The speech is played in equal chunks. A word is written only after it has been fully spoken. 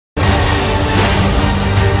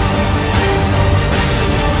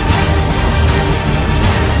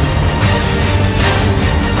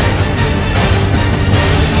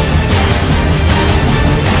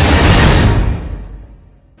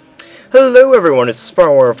Hello everyone, it's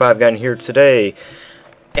Sparrow5 Gun here today,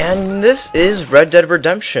 and this is Red Dead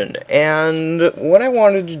Redemption. And what I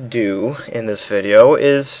wanted to do in this video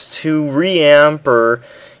is to reamp or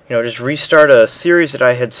just restart a series that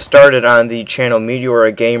I had started on the channel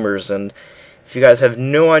MeteoraGamers. And if you guys have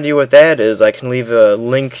no idea what that is, I can leave a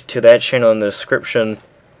link to that channel in the description.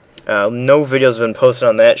 No videos have been posted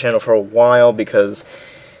on that channel for a while because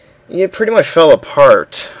it pretty much fell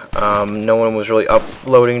apart. No one was really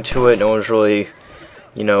uploading to it. No one was really,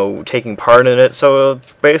 taking part in it. So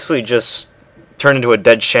it basically just turned into a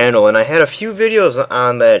dead channel. And I had a few videos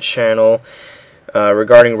on that channel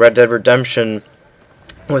regarding Red Dead Redemption.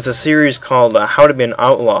 It was a series called How to Be an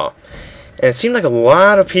Outlaw. And it seemed like a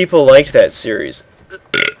lot of people liked that series.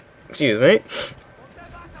 Excuse me.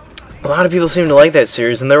 A lot of people seemed to like that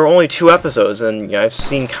series, and there were only 2 episodes. And I've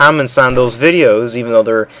seen comments on those videos, even though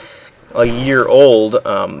they're a year old.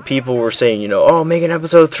 People were saying, oh, make an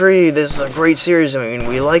episode 3. This is a great series. I mean,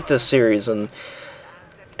 we like this series, and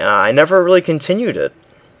I never really continued it.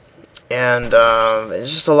 And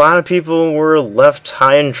it's just a lot of people were left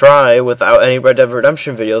high and dry without any Red Dead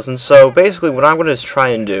Redemption videos. And so basically, what I'm going to try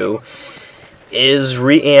and do is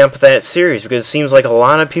reamp that series, because it seems like a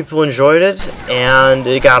lot of people enjoyed it, and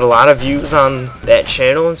it got a lot of views on that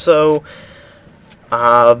channel. And so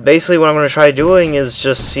basically what I'm going to try doing is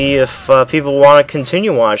just see if people want to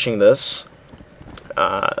continue watching this.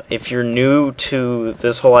 If you're new to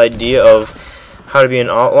this whole idea of how to be an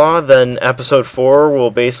outlaw, then episode 4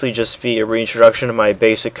 will basically just be a reintroduction to my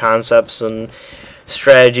basic concepts and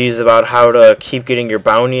strategies about how to keep getting your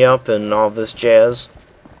bounty up and all this jazz.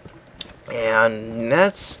 And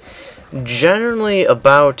that's generally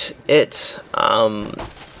about it.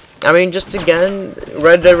 I mean, just again,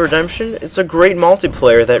 Red Dead Redemption, it's a great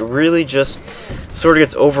multiplayer that really just sort of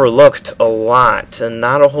gets overlooked a lot, and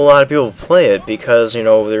not a whole lot of people play it because,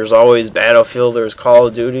 there's always Battlefield, there's Call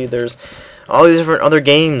of Duty, there's all these different other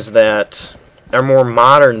games that are more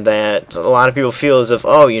modern that a lot of people feel as if,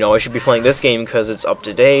 oh, I should be playing this game because it's up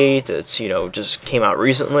to date, it's, just came out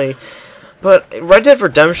recently. But Red Dead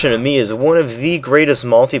Redemption to me is one of the greatest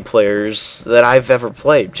multiplayers that I've ever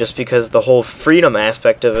played, just because the whole freedom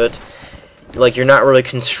aspect of it, like, you're not really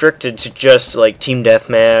constricted to just like team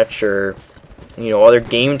deathmatch or other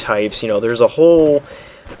game types. There's a whole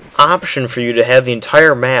option for you to have the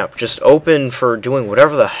entire map just open for doing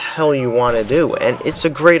whatever the hell you want to do, and it's a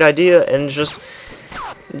great idea. And just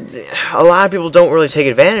a lot of people don't really take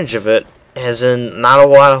advantage of it, as in not a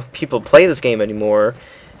lot of people play this game anymore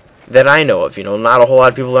that I know of. Not a whole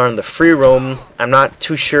lot of people are on the free roam. I'm not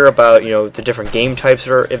too sure about, the different game types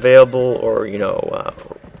that are available, or,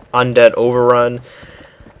 Undead Overrun.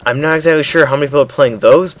 I'm not exactly sure how many people are playing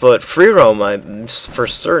those, but free roam, I'm for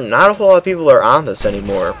certain not a whole lot of people are on this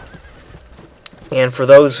anymore. And for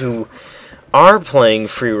those who are playing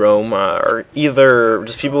free roam, are either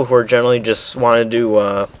just people who are generally just want to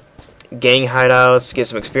do gang hideouts, get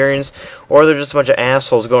some experience, or they're just a bunch of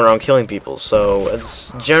assholes going around killing people. So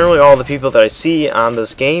it's generally all the people that I see on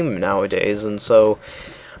this game nowadays. And so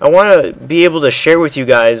I want to be able to share with you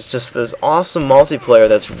guys just this awesome multiplayer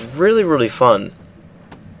that's really, really fun,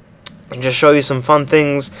 and just show you some fun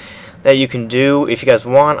things that you can do. If you guys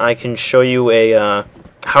want, I can show you a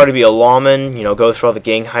how to be a lawman, go through all the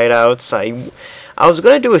gang hideouts. I was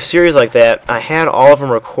going to do a series like that. I had all of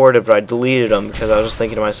them recorded, but I deleted them because I was just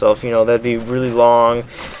thinking to myself, that'd be really long.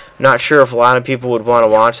 Not sure if a lot of people would want to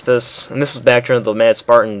watch this. And this was back during the Mad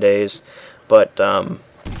Spartan days. But, I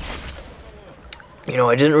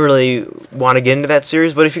didn't really want to get into that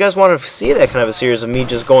series. But if you guys want to see that kind of a series of me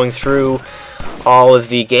just going through all of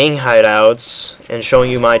the gang hideouts and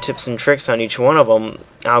showing you my tips and tricks on each one of them,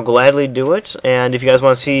 I'll gladly do it. And if you guys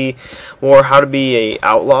want to see more how to be a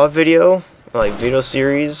outlaw video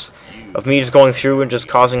series of me just going through and just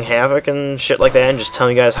causing havoc and shit like that, and just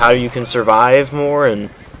telling you guys how you can survive more and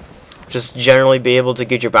just generally be able to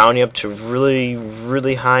get your bounty up to really,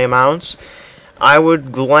 really high amounts, I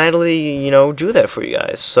would gladly, do that for you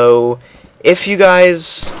guys. So if you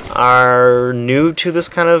guys are new to this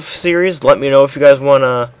kind of series, let me know if you guys want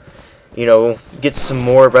to, get some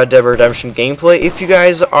more Red Dead Redemption gameplay. If you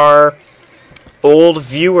guys are old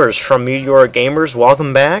viewers from MeteoraGamers,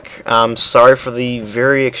 welcome back. I'm sorry for the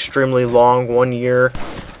very extremely long 1-year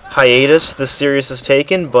hiatus this series has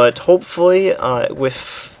taken, but hopefully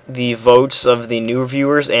with the votes of the new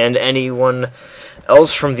viewers and anyone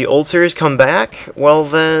else from the old series come back, well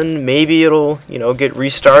then maybe it'll, get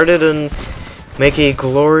restarted and make a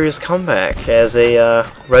glorious comeback as a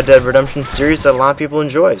Red Dead Redemption series that a lot of people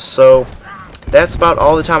enjoy. So that's about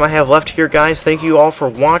all the time I have left here, guys. Thank you all for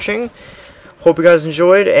watching. Hope you guys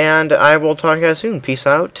enjoyed, and I will talk to you guys soon. Peace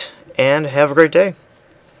out, and have a great day.